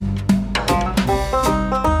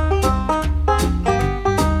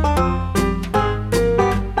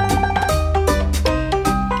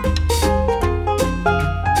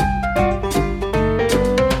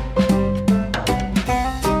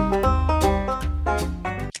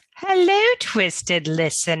Twisted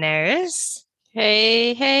listeners.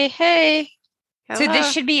 Hey, hey, hey. So Hello.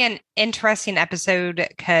 this should be an interesting episode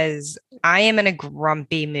because I am in a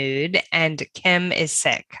grumpy mood and Kim is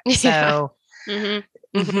sick. So, so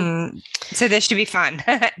this should be fun.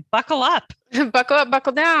 Buckle up. Buckle up,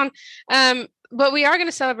 buckle down. But we are going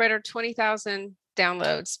to celebrate our 20,000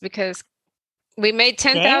 downloads because we made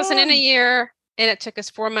 10,000 in a year and it took us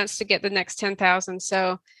 4 months to get the next 10,000.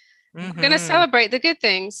 So we're going to celebrate the good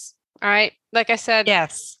things. All right. Like I said.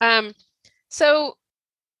 Yes. So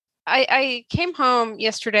I came home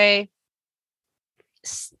yesterday.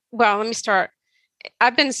 Well, let me start.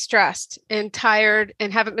 I've been stressed and tired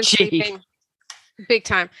and haven't been sleeping big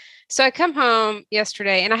time. So I come home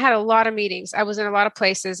yesterday and I had a lot of meetings. I was in a lot of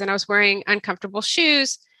places and I was wearing uncomfortable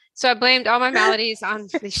shoes. So I blamed all my maladies on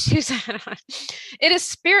these shoes I had on. It is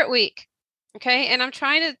Spirit Week. Okay. And I'm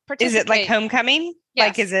trying to participate. Is it like homecoming? Yes.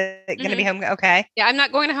 Like, is it going to be home? Okay. Yeah. I'm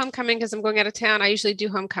not going to homecoming because I'm going out of town. I usually do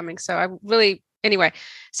homecoming. So I really, anyway.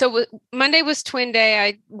 So Monday was twin day.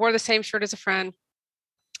 I wore the same shirt as a friend.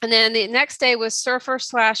 And then the next day was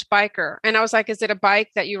surfer/biker. And I was like, is it a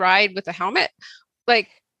bike that you ride with a helmet? Like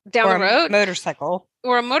down the road? Motorcycle.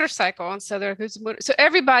 Or a motorcycle. And so so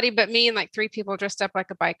everybody but me and like 3 people dressed up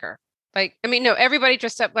like a biker. Like, I mean, no, everybody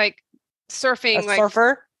dressed up like surfing. A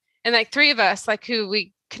surfer? And like 3 of us, like who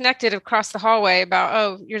we connected across the hallway about,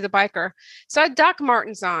 oh, you're the biker. So I had Doc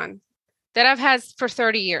Martens on that I've had for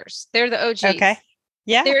 30 years. They're the OGs. Okay.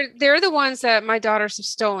 Yeah. They're the ones that my daughters have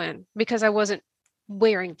stolen because I wasn't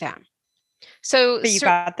wearing them. So you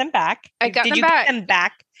got them back. Did you get them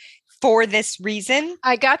back for this reason?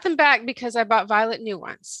 I got them back because I bought Violet new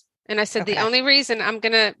ones. And I said, the only reason I'm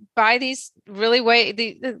going to buy these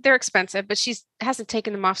they're expensive, but she hasn't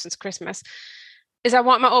taken them off since Christmas, is I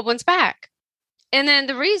want my old ones back. And then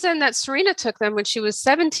the reason that Serena took them when she was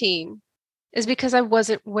 17 is because I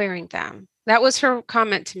wasn't wearing them. That was her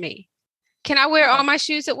comment to me. Can I wear all my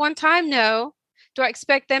shoes at one time? No. Do I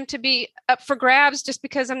expect them to be up for grabs just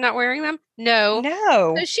because I'm not wearing them? No.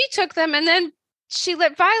 So she took them and then she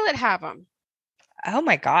let Violet have them. Oh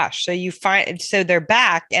my gosh. So they're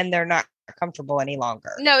back and they're not comfortable any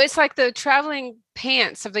longer. No, it's like the traveling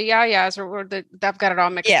pants of the Yayas or I've got it all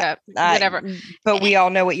mixed up. Whatever. But we all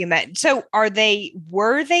know what you meant. So were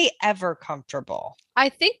they ever comfortable? I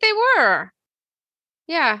think they were.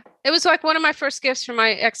 Yeah. It was like one of my first gifts from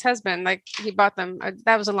my ex-husband. Like he bought them.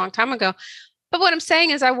 That was a long time ago. But what I'm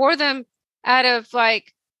saying is I wore them out of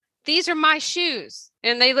like, these are my shoes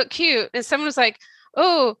and they look cute. And someone was like,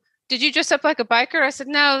 oh, did you dress up like a biker? I said,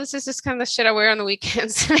 no, this is just kind of the shit I wear on the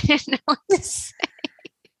weekends. I didn't know what to say.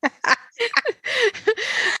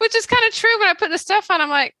 Which is kind of true. When I put the stuff on, I'm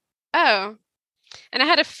like, oh. And I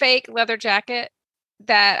had a fake leather jacket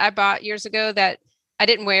that I bought years ago that I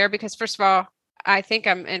didn't wear because first of all, I think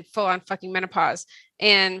I'm in full on fucking menopause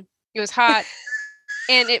and it was hot.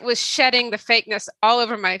 And it was shedding the fakeness all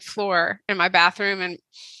over my floor in my bathroom. And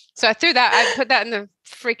so I put that in the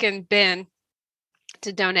freaking bin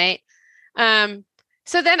to donate.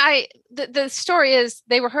 So then the story is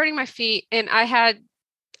they were hurting my feet and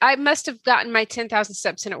I must have gotten my 10,000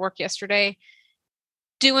 steps in at work yesterday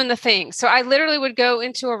doing the thing. So I literally would go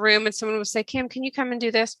into a room and someone would say, Kim, can you come and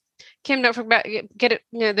do this? Kim, don't forget, get it.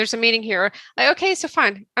 There's a meeting here. Like, okay, so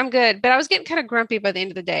fine. I'm good. But I was getting kind of grumpy by the end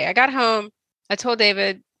of the day. I got home. I told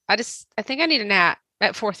David, I think I need a nap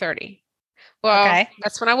at 4:30. Well,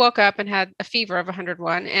 that's when I woke up and had a fever of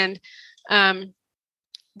 101 and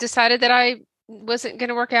decided that I wasn't going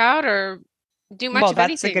to work out or do much of anything. Well,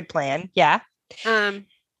 that's a good plan. Yeah.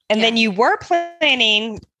 Then you were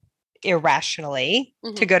planning irrationally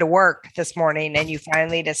to go to work this morning and you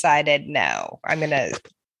finally decided, no, I'm going to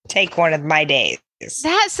take one of my days.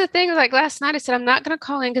 That's the thing. Like last night I said, I'm not going to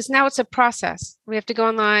call in because now it's a process. We have to go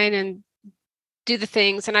online and do the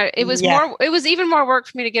things. And it was even more work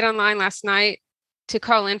for me to get online last night to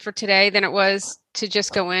call in for today than it was to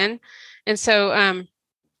just go in. And so,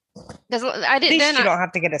 because I didn't. At least you don't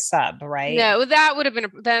have to get a sub, right? No, that would have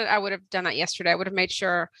been. Then I would have done that yesterday. I would have made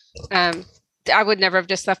sure. I would never have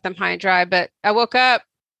just left them high and dry. But I woke up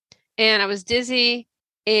and I was dizzy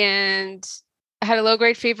and I had a low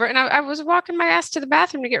grade fever and I was walking my ass to the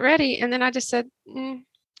bathroom to get ready. And then I just said,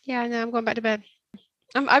 "Yeah, no, I'm going back to bed."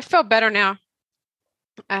 I felt better now.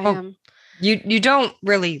 I am. You don't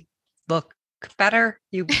really look better.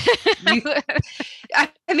 You I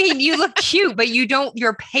mean, you look cute, but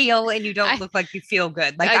you're pale and you don't look like you feel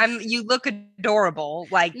good. Like you look adorable,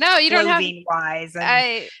 like no, you don't have wise.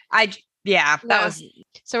 And that was.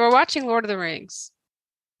 So we're watching Lord of the Rings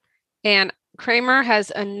and Kramer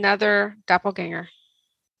has another doppelganger.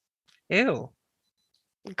 Ew.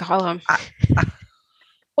 Gollum.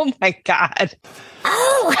 Oh my God.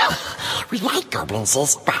 Oh, we like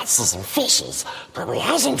goblins, bats, and fishes, but we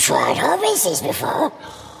hasn't tried hobbitses before.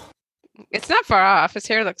 It's not far off. His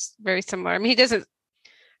hair looks very similar. I mean, he doesn't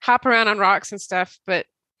hop around on rocks and stuff, but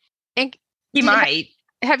He might.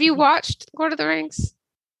 Have you watched Lord of the Rings?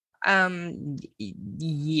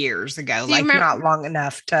 Years ago, like not long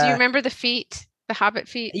enough to. Do you remember the feet, the Hobbit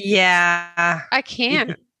feet? Yeah, I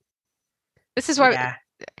can. This is why. Yeah.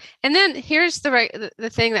 And then here's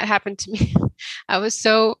the thing that happened to me. I was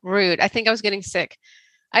so rude. I think I was getting sick.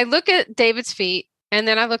 I look at David's feet, and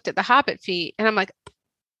then I looked at the Hobbit feet, and I'm like,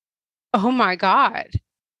 oh my God,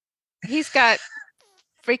 he's got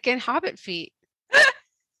freaking Hobbit feet.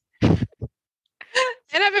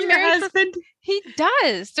 And I've been married husband. He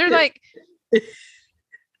does. They're like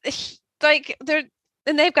they're,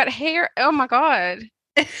 and they've got hair. Oh my God.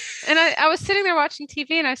 And I was sitting there watching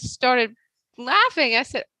TV and I started laughing. I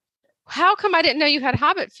said, how come I didn't know you had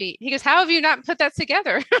Hobbit feet? He goes, how have you not put that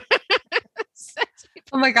together?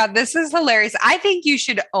 Oh my God, this is hilarious. I think you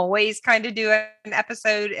should always kind of do an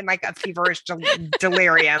episode in like a feverish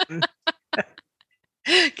delirium.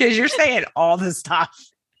 Because you're saying all this stuff.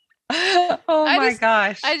 Oh my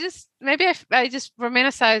gosh. I just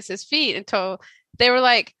romanticized his feet until they were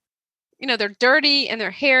like, they're dirty and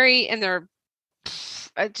they're hairy and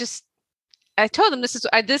I told them this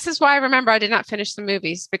is why I remember I did not finish the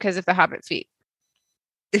movies, because of the Hobbit feet.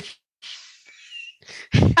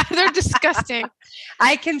 They're disgusting.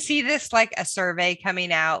 I can see this like a survey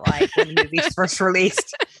coming out like when the movie's first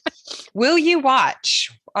released. Will you watch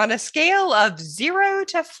on a scale of 0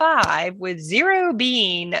 to 5, with 0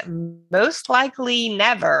 being most likely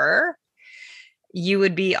never? You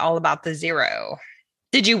would be all about the 0.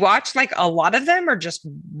 Did you watch like a lot of them or just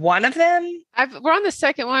one of them? We're on the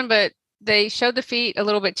second one, but they showed the feet a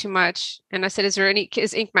little bit too much. And I said, is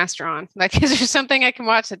Ink Master on? Like, is there something I can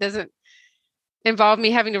watch that doesn't involve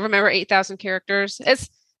me having to remember 8,000 characters? It's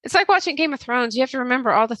like watching Game of Thrones. You have to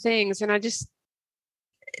remember all the things. And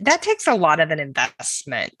that takes a lot of an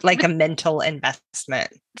investment, like a mental investment.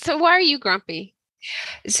 So why are you grumpy?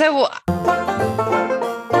 So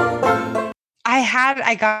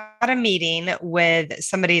I got a meeting with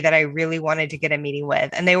somebody that I really wanted to get a meeting with,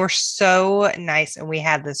 and they were so nice. And we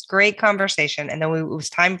had this great conversation, and then it was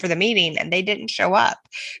time for the meeting and they didn't show up,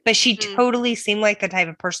 but she totally seemed like the type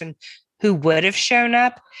of person who would have shown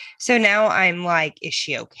up. So now I'm like, is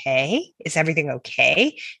she okay? Is everything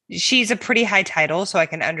okay? She's a pretty high title, so I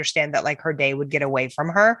can understand that like her day would get away from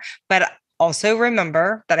her, but also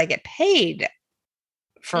remember that I get paid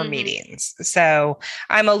for meetings. So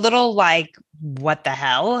I'm a little like, what the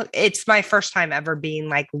hell? It's my first time ever being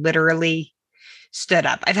like literally stood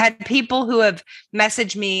up. I've had people who have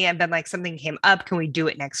messaged me and been like, something came up. Can we do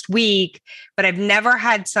it next week? But I've never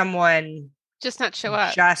had someone just not show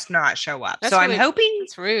up. That's so really, I'm hoping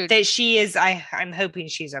that she is. I'm hoping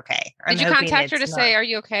she's okay. Did you contact her to say, are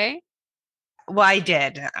you okay? Well, I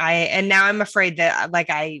did. And now I'm afraid that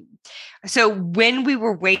so when we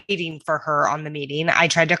were waiting for her on the meeting, I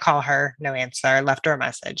tried to call her, no answer, left her a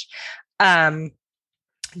message. Then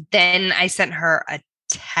I sent her a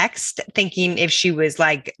text thinking if she was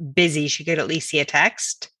like busy, she could at least see a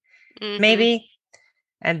text, maybe.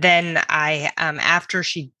 And then I, after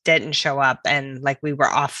she didn't show up and like we were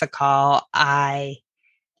off the call, I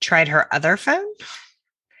tried her other phone.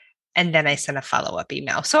 And then I sent a follow-up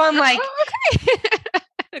email. So I'm like,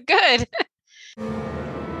 okay. Good.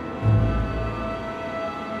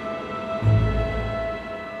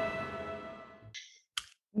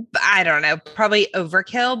 I don't know, probably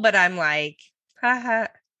overkill, but I'm like, haha.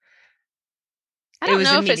 I don't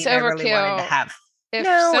know if it's overkill. Really wanted to have. If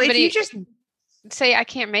somebody if you just say I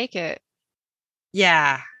can't make it.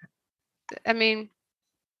 Yeah. I mean,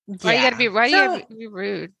 why you gotta be you have to be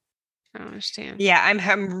rude? I don't understand. Yeah,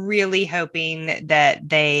 I'm really hoping that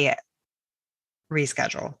they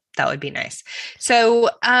reschedule. That would be nice. So,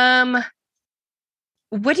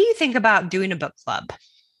 what do you think about doing a book club?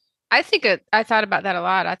 I thought about that a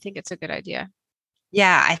lot. I think it's a good idea.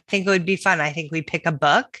 Yeah, I think it would be fun. I think we pick a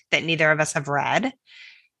book that neither of us have read.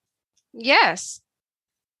 Yes.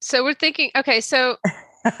 So we're thinking, okay, so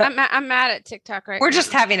I'm mad at TikTok right now. We're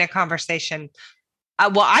just having a conversation.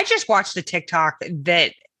 Well, I just watched a TikTok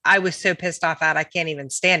that I was so pissed off at, I can't even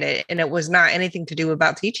stand it. And it was not anything to do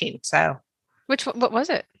about teaching. So what was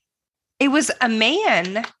it? It was a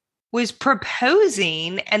man was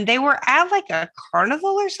proposing and they were at like a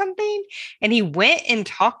carnival or something. And he went and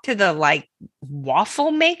talked to the like waffle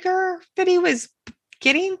maker that he was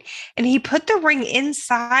getting. And he put the ring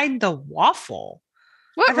inside the waffle.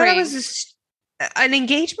 What ring? an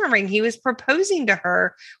engagement ring. He was proposing to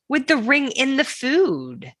her with the ring in the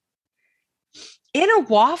food in a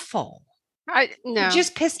waffle. No. It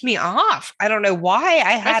just pissed me off. I don't know why.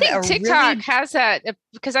 I think TikTok has that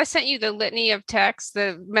because I sent you the litany of texts,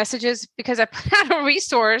 the messages, because I put out a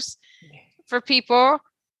resource for people.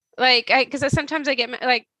 Because sometimes I get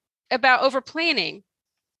like about over planning.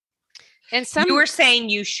 And you were saying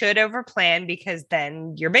you should overplan because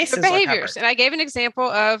then your bases behaviors. And I gave an example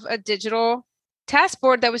of a digital task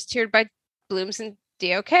board that was tiered by Blooms and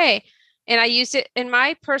DOK. And I used it in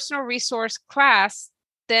my personal resource class.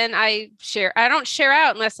 Then I don't share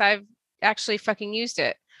out unless I've actually fucking used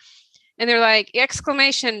it. And they're like,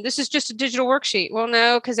 exclamation, this is just a digital worksheet. Well,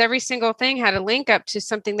 no, because every single thing had a link up to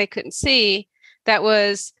something they couldn't see. That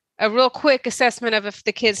was a real quick assessment of if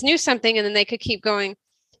the kids knew something, and then they could keep going.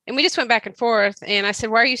 And we just went back and forth. And I said,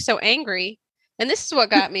 why are you so angry? And this is what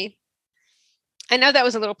got me. I know that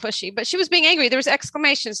was a little pushy, but she was being angry. There was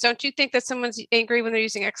exclamations. Don't you think that someone's angry when they're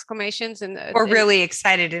using exclamations? Or really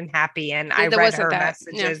excited and happy. And I read her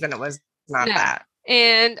messages and it was not that.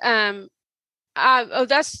 And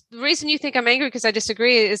that's the reason you think I'm angry, because I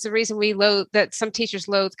disagree, is the reason that some teachers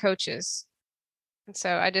loathe coaches. And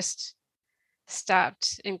so I just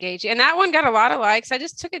stopped engaging. And that one got a lot of likes. I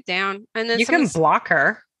just took it down. And then you can block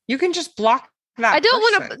her. You can just block that. I don't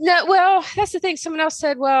want to. No, well, that's the thing. Someone else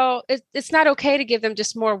said, well, it's not okay to give them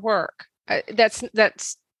just more work. That's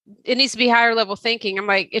it needs to be higher level thinking. I'm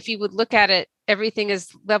like, if you would look at it, everything is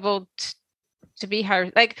leveled to be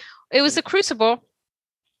higher. Like, it was a crucible.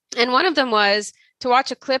 And one of them was to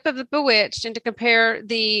watch a clip of The Bewitched and to compare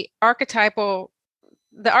the archetypes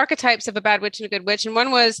of a bad witch and a good witch. And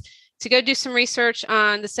one was to go do some research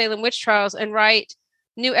on the Salem witch trials and write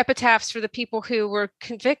new epitaphs for the people who were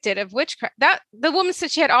convicted of witchcraft. That the woman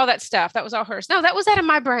said she had all that stuff. That was all hers. No, that was out of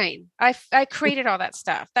my brain. I created all that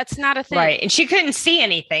stuff. That's not a thing. Right. And she couldn't see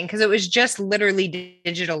anything because it was just literally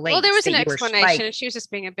digital links. Well, there was an explanation, and she was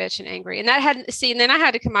just being a bitch and angry. And that and then I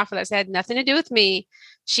had to come off of that. So it had nothing to do with me.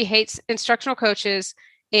 She hates instructional coaches.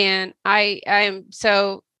 And I am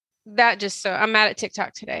so I'm mad at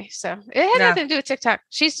TikTok today. So it had nothing to do with TikTok.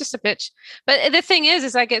 She's just a bitch. But the thing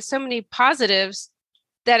is I get so many positives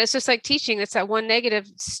that it's just like teaching. It's that one negative,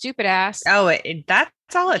 stupid ass. Oh,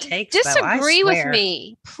 that's all it takes. Disagree with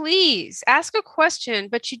me, please. Ask a question,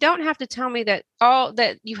 but you don't have to tell me that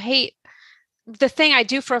you hate the thing I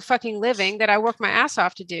do for a fucking living that I work my ass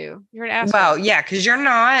off to do. You're an asshole. Well, yeah, because you're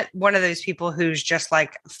not one of those people who's just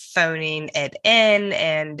like phoning it in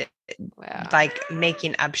and like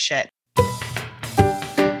making up shit.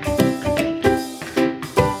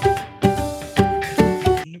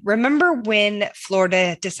 Remember when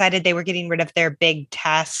Florida decided they were getting rid of their big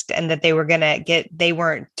test and that they were going to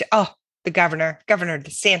the governor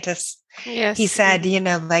DeSantis. Yes. He said,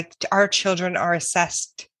 like our children are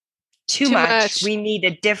assessed too much. We need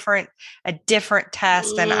a different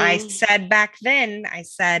test. And I said back then,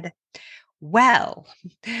 well,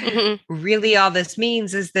 really all this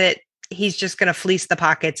means is that he's just going to fleece the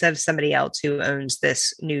pockets of somebody else who owns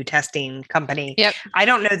this new testing company. Yep. I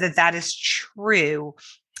don't know that is true,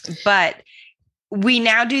 but we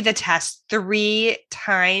now do the test 3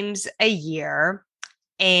 times a year.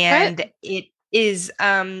 And what? It is,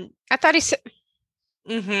 I thought he said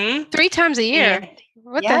 3 times a year. And,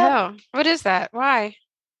 what the hell? What is that? Why?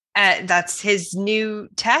 That's his new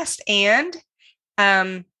test. And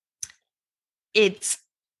it's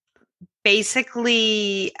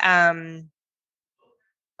basically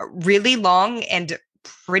really long and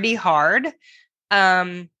pretty hard.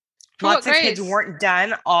 Lots of kids weren't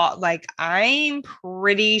done I'm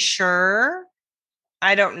pretty sure.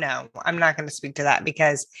 I don't know. I'm not going to speak to that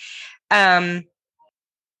because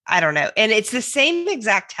I don't know. And it's the same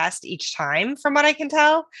exact test each time, from what I can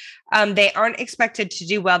tell. They aren't expected to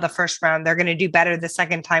do well the first round. They're going to do better the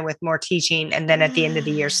second time with more teaching. And then at the end of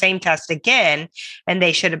the year, same test again. And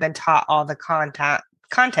they should have been taught all the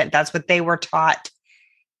content. That's what they were taught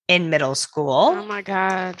in middle school. Oh my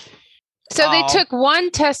God. So they took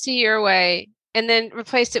 1 test a year away and then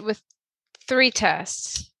replaced it with 3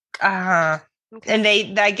 tests. Okay. And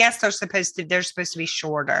I guess they're supposed to be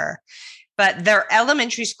shorter. But their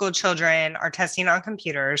elementary school children are testing on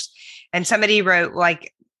computers. And somebody wrote,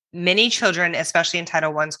 like, many children, especially in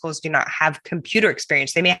Title I schools, do not have computer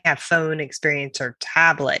experience. They may have phone experience or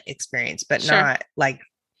tablet experience, but not like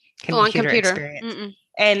computer experience. Mm-mm.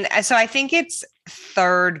 And so I think it's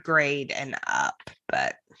 3rd grade and up.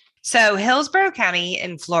 But so Hillsborough County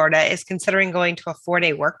in Florida is considering going to a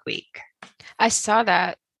 4-day work week. I saw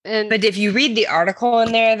that. But if you read the article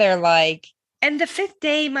in there, they're like, and the 5th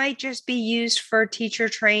day might just be used for teacher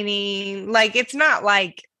training. Like, it's not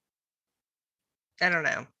like I don't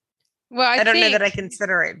know. Well, I don't know that I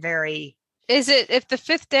consider it very. Is it if the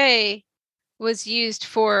 5th day was used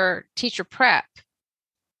for teacher prep?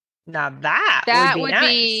 Now that would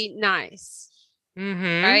be nice.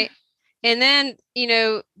 Mm-hmm. Right. And then,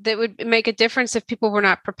 that would make a difference if people were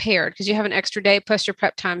not prepared because you have an extra day plus your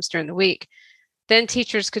prep times during the week. Then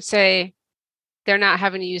teachers could say they're not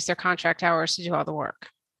having to use their contract hours to do all the work.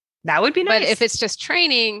 That would be nice. But if it's just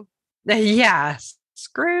training. Yeah.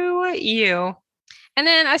 Screw you. And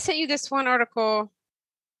then I sent you this one article.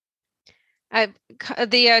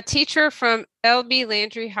 The teacher from LB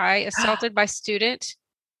Landry High assaulted by student.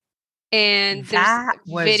 And that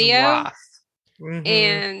was video. Rough. Mm-hmm.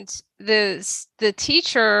 And the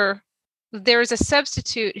teacher, there was a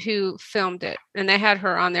substitute who filmed it, and they had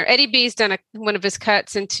her on there. Eddie B's done one of his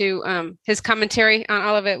cuts into his commentary on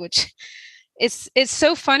all of it, which it's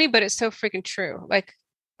so funny, but it's so freaking true. Like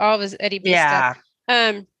all of his Eddie B stuff.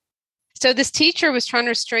 So this teacher was trying to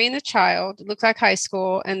restrain the child. It looked like high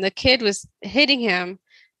school, and the kid was hitting him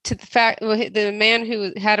to the fact the man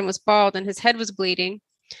who had him was bald and his head was bleeding,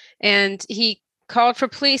 and he called for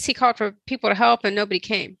police. He called for people to help, and nobody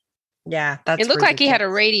came. Yeah, it looked like he had a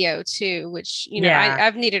radio too, which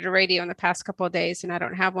I've needed a radio in the past couple of days, and I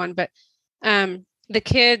don't have one. But the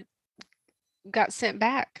kid got sent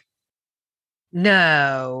back.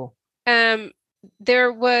 No.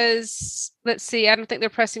 There was, let's see, I don't think they're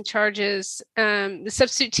pressing charges. The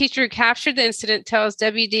substitute teacher who captured the incident tells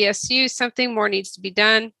WDSU something more needs to be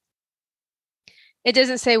done. It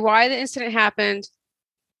doesn't say why the incident happened.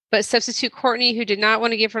 But substitute Courtney, who did not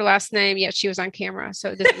want to give her last name, yet she was on camera. So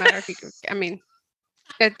it doesn't matter if you,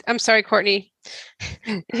 I'm sorry, Courtney.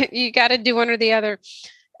 You got to do one or the other.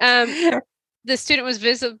 The student was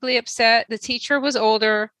visibly upset. The teacher was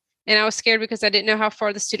older, and I was scared because I didn't know how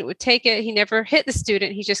far the student would take it. He never hit the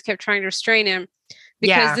student. He just kept trying to restrain him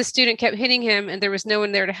because the student kept hitting him and there was no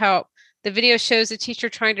one there to help. The video shows the teacher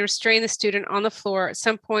trying to restrain the student on the floor. At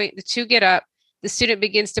some point, the two get up. The student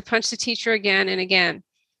begins to punch the teacher again and again.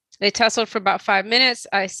 They tussled for about 5 minutes.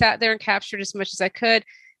 I sat there and captured as much as I could.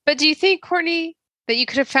 But do you think, Courtney, that you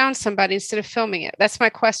could have found somebody instead of filming it? That's my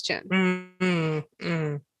question.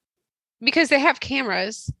 Mm-hmm. Because they have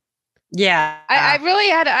cameras. Yeah. I really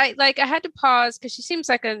had, I had to pause because she seems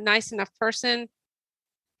like a nice enough person.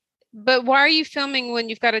 But why are you filming when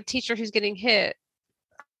you've got a teacher who's getting hit?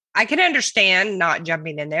 I can understand not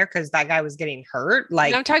jumping in there because that guy was getting hurt.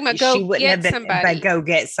 Like, I'm talking about go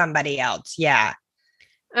get somebody else. Yeah.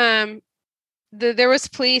 There was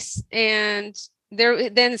police, and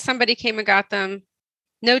then somebody came and got them.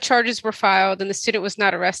 No charges were filed, and the student was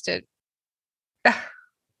not arrested.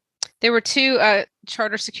 There were 2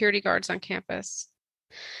 charter security guards on campus.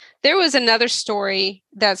 There was another story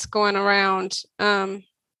that's going around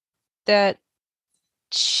that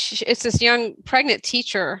it's this young pregnant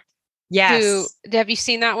teacher. Yes. Have you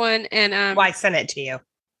seen that one? And I sent it to you.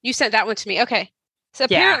 You sent that one to me. Okay. So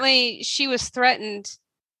apparently she was threatened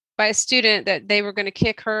by a student that they were going to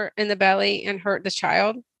kick her in the belly and hurt the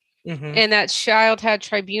child. Mm-hmm. And that child had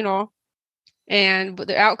tribunal, and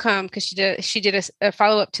the outcome, because she did a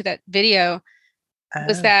follow-up to that video,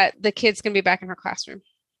 was that the kid's going to be back in her classroom.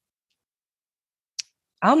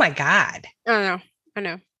 Oh my God. I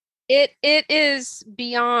know. It is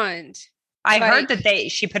beyond. I heard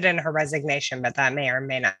that she put in her resignation, but that may or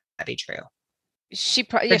may not be true. She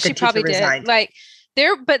probably did. Like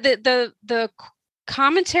but the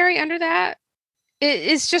commentary under that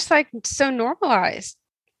is just like so normalized.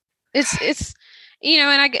 It's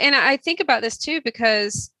and I think about this too,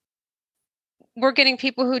 because we're getting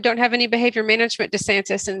people who don't have any behavior management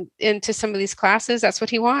DeSantis into some of these classes. That's what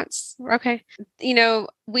he wants. Okay.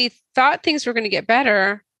 We thought things were going to get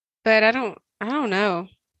better, but I don't know.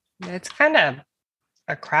 It's kind of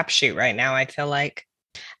a crapshoot right now, I feel like.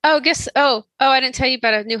 I didn't tell you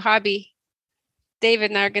about a new hobby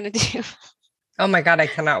David and I are going to do. Oh my God, I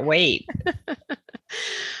cannot wait.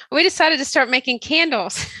 We decided to start making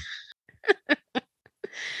candles.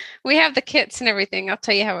 We have the kits and everything. I'll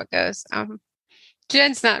tell you how it goes.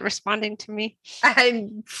 Jen's not responding to me.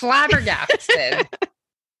 I'm flabbergasted.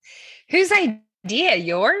 Whose idea?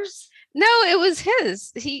 Yours? No, it was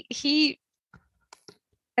his.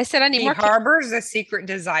 I said I need more. He harbors a secret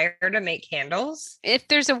desire to make candles. If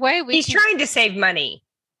there's a way he's trying to save money.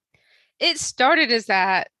 It started as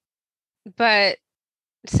that, but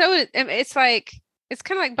so it's like, it's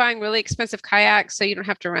kind of like buying really expensive kayaks so you don't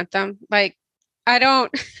have to rent them. Like,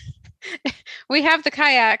 we have the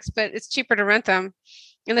kayaks, but it's cheaper to rent them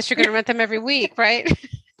unless you're going to rent them every week, right?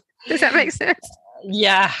 Does that make sense?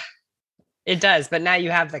 Yeah, it does. But now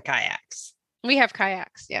you have the kayaks. We have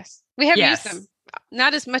kayaks. Yes. We have used them.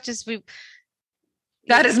 Not as much as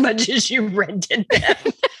Not as much as you rented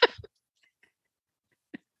them.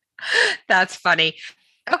 That's funny.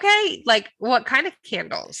 Okay, like what kind of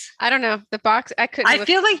candles? I don't know. The box, I couldn't. I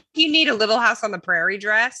feel like you need a Little House on the Prairie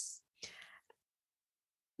dress.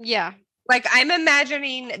 Yeah. Like I'm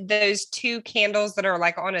imagining those 2 candles that are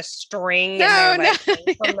like on a string No, and they're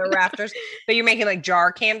like from the rafters, but you're making like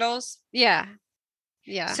jar candles. Yeah.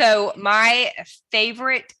 Yeah. So my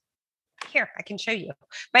favorite, here, I can show you.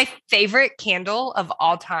 My favorite candle of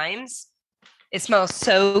all times. It smells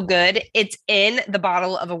so good. It's in the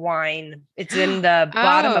bottle of a wine. It's in the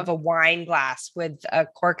bottom of a wine glass with a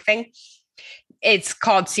cork thing. It's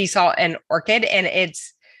called Sea Salt and Orchid, and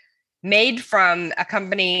it's made from a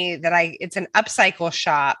company it's an upcycle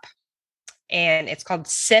shop, and it's called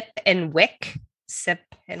Sip and Wick. Sip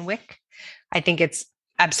and Wick. I think it's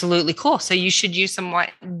absolutely cool. So you should use some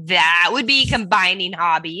wine. That would be combining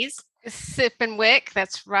hobbies. Sip and wick.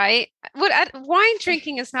 That's right. Wine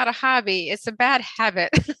drinking is not a hobby. It's a bad habit.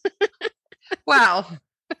 Well,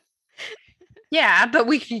 yeah, but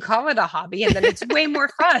we can call it a hobby and then it's way more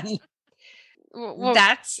fun. Well,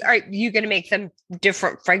 are you going to make them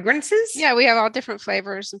different fragrances? Yeah, we have all different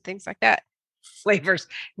flavors and things like that. Flavors.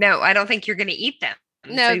 No, I don't think you're going to eat them.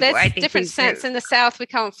 No, so that's different scents. In the South, we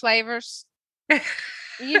call them flavors.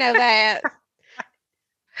 You know that.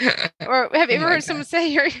 Or have you ever heard someone say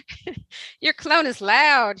your cologne is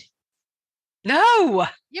loud? No.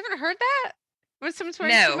 You ever heard that? When someone's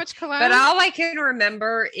wearing too much cologne? But all I can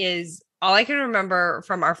remember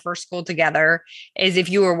from our first school together is if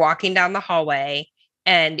you were walking down the hallway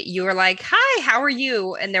and you were like, "Hi, how are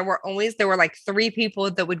you?" And there were like 3 people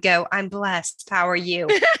that would go, "I'm blessed. How are you?"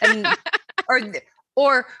 And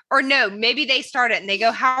or no, maybe they start it and they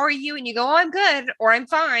go, "How are you?" And you go, "Oh, I'm good," or "I'm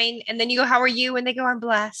fine." And then you go, "How are you?" And they go, "I'm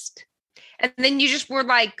blessed." And then you just were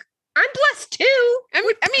like, "I'm blessed too." I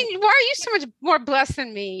mean, why are you so much more blessed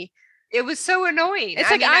than me? It was so annoying. It's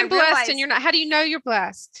I'm blessed and you're not. How do you know you're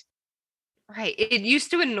blessed? Right. It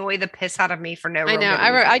used to annoy the piss out of me for no reason. I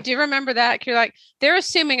know. I do remember that. You're like, they're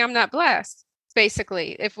assuming I'm not blessed,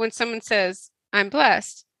 basically, when someone says I'm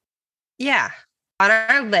blessed. Yeah. On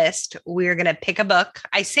our list, we're going to pick a book.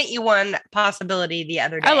 I sent you one possibility the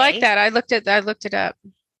other day. I like that. I looked it up.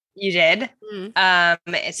 You did?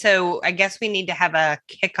 Mm-hmm. So I guess we need to have a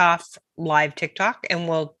kickoff live TikTok and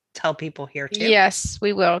we'll tell people here too. Yes,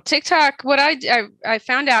 we will. TikTok, what I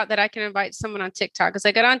found out that I can invite someone on TikTok because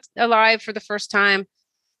I got on a live for the first time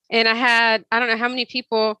and I don't know how many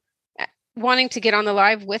people wanting to get on the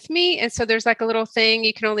live with me. And so there's like a little thing,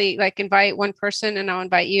 you can only like invite one person and I'll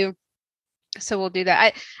invite you. So we'll do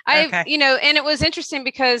that. Okay. And it was interesting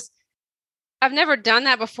because I've never done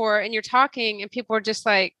that before. And you're talking and people are just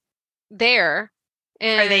like there.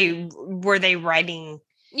 And were they writing?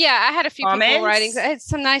 Yeah, I had a few comments? People writing. I had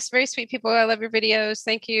some nice, very sweet people. I love your videos.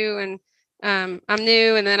 Thank you. And I'm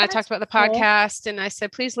new. And then I talked about the podcast and I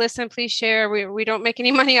said, please listen, please share. We don't make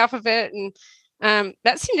any money off of it. And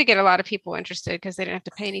that seemed to get a lot of people interested because they didn't have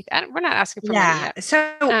to pay anything. We're not asking for money yet.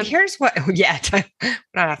 So here's what, we're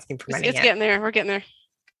not asking for money yet. It's getting there. We're getting there.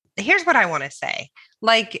 Here's what I want to say.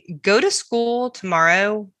 Like, go to school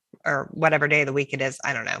tomorrow or whatever day of the week it is.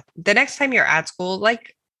 I don't know. The next time you're at school,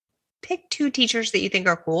 like, pick 2 teachers that you think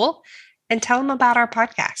are cool and tell them about our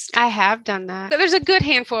podcast. I have done that. There's a good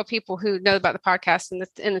handful of people who know about the podcast and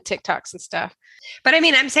the TikToks and stuff. But I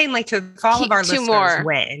mean, I'm saying like if all of our listeners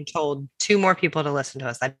went and told 2 more people to listen to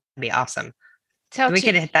us, that'd be awesome. We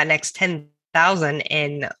could hit that next 10,000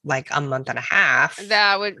 in like a month and a half.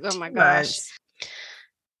 That would, oh my gosh.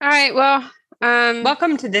 All right. Well,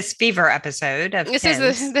 welcome to this fever episode of This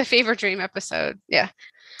is the fever dream episode. Yeah.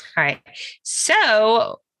 All right.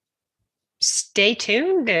 So stay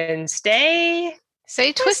tuned and stay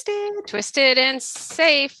twisted and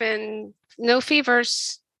safe and no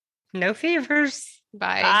fevers. No fevers.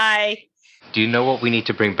 Bye. Bye. Do you know what we need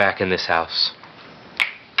to bring back in this house?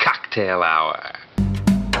 Cocktail hour.